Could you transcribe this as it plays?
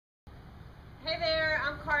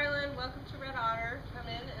I'm Carlin. Welcome to Red Otter. Come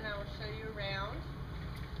in and I will show you around.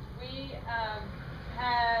 We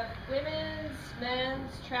have women's,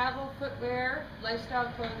 men's, travel footwear,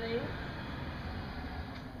 lifestyle clothing.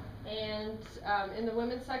 And in the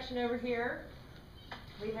women's section over here,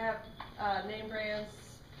 we have name brands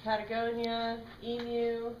Patagonia,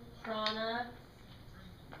 Emu, Prana,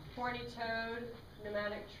 Horny Toad,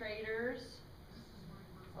 Pneumatic Traders.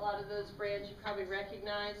 A lot of those brands you probably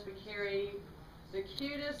recognize. We carry the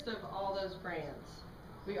cutest of all those brands.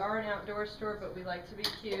 We are an outdoor store, but we like to be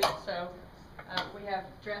cute, so we have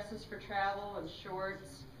dresses for travel and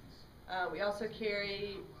shorts. We also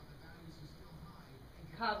carry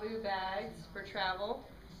Kabu bags for travel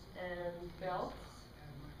and belts.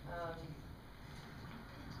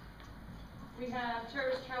 We have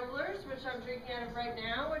Turtles Tumblers, which I'm drinking out of right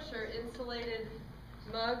now, which are insulated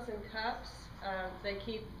mugs and cups. They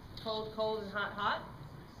keep cold, cold, and hot, hot,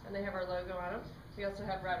 and they have our logo on them. We also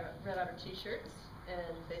have Red Otter t-shirts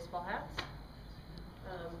and baseball hats.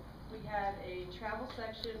 We have a travel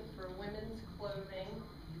section for women's clothing,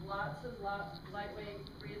 lots of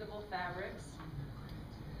lightweight, breathable fabrics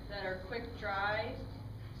that are quick dry,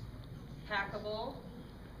 packable.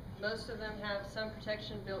 Most of them have sun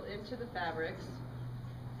protection built into the fabrics,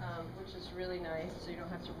 which is really nice, so you don't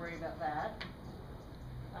have to worry about that.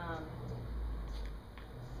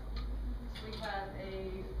 We have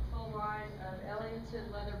a full line of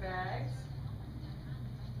Ellington leather bags,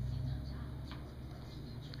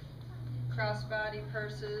 crossbody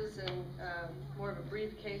purses, and more of a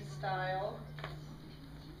briefcase style.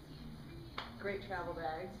 Great travel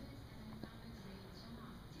bags.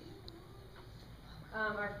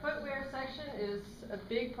 Our footwear section is a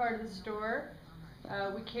big part of the store.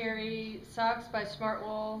 We carry socks by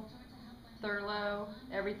Smartwool, Thurlow,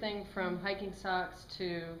 everything from hiking socks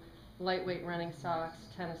to lightweight running socks,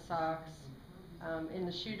 tennis socks. In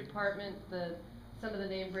the shoe department, some of the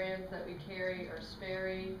name brands that we carry are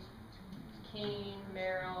Sperry, Keen,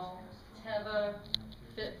 Merrill, Teva,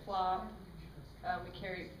 FitFlop. We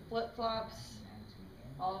carry flip-flops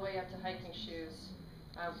all the way up to hiking shoes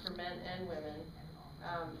for men and women.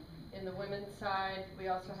 In the women's side, we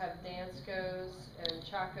also have Danskos and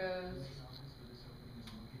Chacos,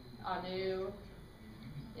 Anu.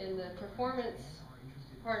 In the performance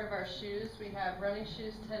part of our shoes, we have running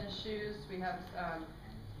shoes, tennis shoes. We have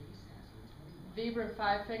Vibram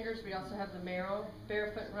Five Fingers. We also have the Merrill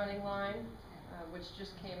barefoot running line, which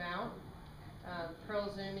just came out.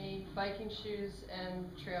 Pearl Zumi biking shoes and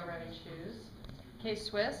trail running shoes.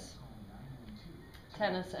 K-Swiss,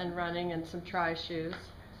 tennis and running, and some tri shoes.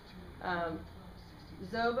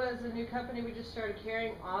 Zoba is a new company we just started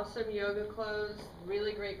carrying. Awesome yoga clothes,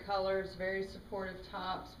 really great colors, very supportive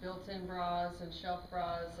tops, built-in bras and shelf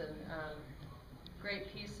bras, and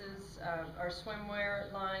great pieces. Our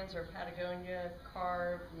swimwear lines are Patagonia,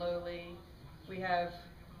 Carve, Lowly. We have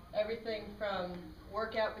everything from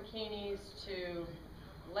workout bikinis to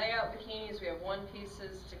layout bikinis. We have one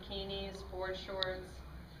pieces, takinis, board shorts.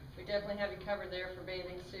 We definitely have you covered there for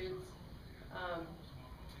bathing suits.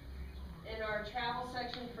 In our travel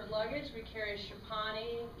section for luggage, we carry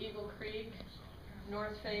Chapani, Eagle Creek,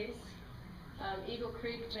 North Face. Eagle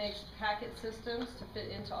Creek makes packet systems to fit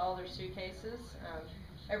into all their suitcases.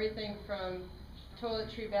 Everything from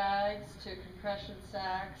toiletry bags to compression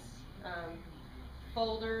sacks,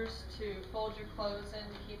 folders to fold your clothes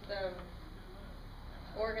in to keep them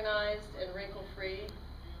organized and wrinkle-free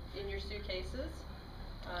in your suitcases.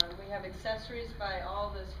 We have accessories by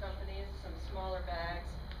all those companies, some smaller bags.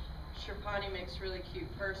 Sherpani makes really cute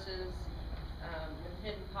purses with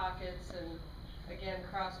hidden pockets and, again,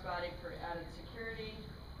 crossbody for added security.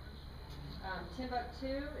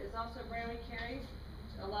 Timbuktu is also a brand we carry.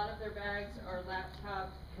 A lot of their bags are laptop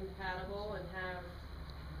compatible and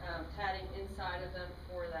have padding inside of them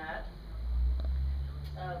for that.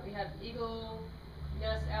 We have Eagle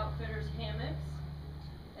Nest Outfitters hammocks.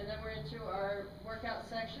 And then we're into our workout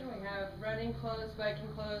section. We have running clothes, biking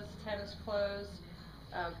clothes, tennis clothes,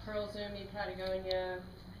 Pearl Zumi, Patagonia,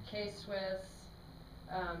 K-Swiss.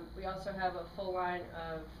 We also have a full line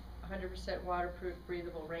of 100% waterproof,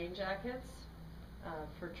 breathable rain jackets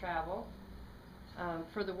for travel.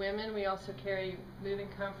 For the women, we also carry Moving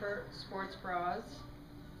Comfort sports bras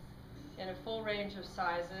in a full range of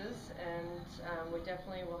sizes, and we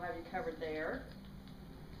definitely will have you covered there.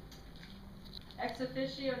 Ex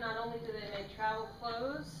Officio, not only do they make travel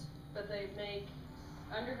clothes, but they make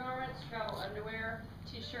undergarments, travel underwear,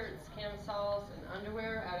 t-shirts, camisoles, and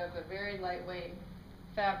underwear out of a very lightweight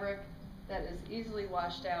fabric that is easily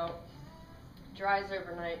washed out, dries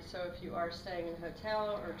overnight, so if you are staying in a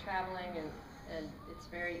hotel or traveling and it's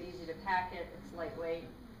very easy to pack it, it's lightweight,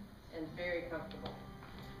 and very comfortable.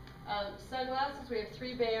 Sunglasses, we have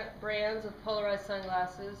 3 brands of polarized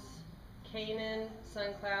sunglasses: Kanan,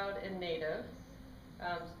 SunCloud, and Native.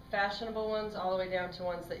 Fashionable ones all the way down to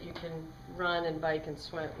ones that you can run and bike and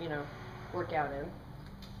swim, work out in.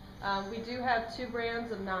 We do have 2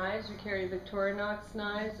 brands of knives. We carry Victorinox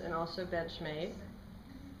knives and also Benchmade.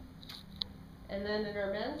 And then in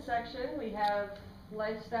our men's section, we have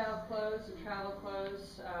lifestyle clothes and travel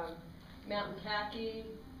clothes, mountain khaki.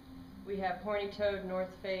 We have pointy-toed North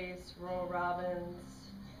Face, Royal Robbins,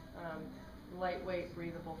 lightweight,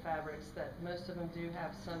 breathable fabrics that most of them do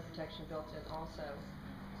have sun protection built in also.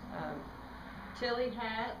 Tilly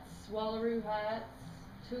hats, Wallaroo hats,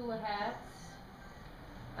 Tula hats.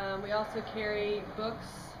 We also carry books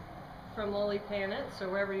from Lowly Planet, so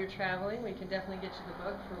wherever you're traveling, we can definitely get you the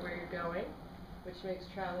book for where you're going, which makes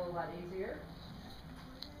travel a lot easier.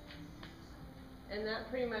 And that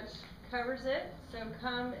pretty much covers it. So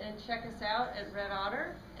come and check us out at Red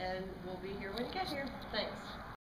Otter, and we'll be here when you get here. Thanks.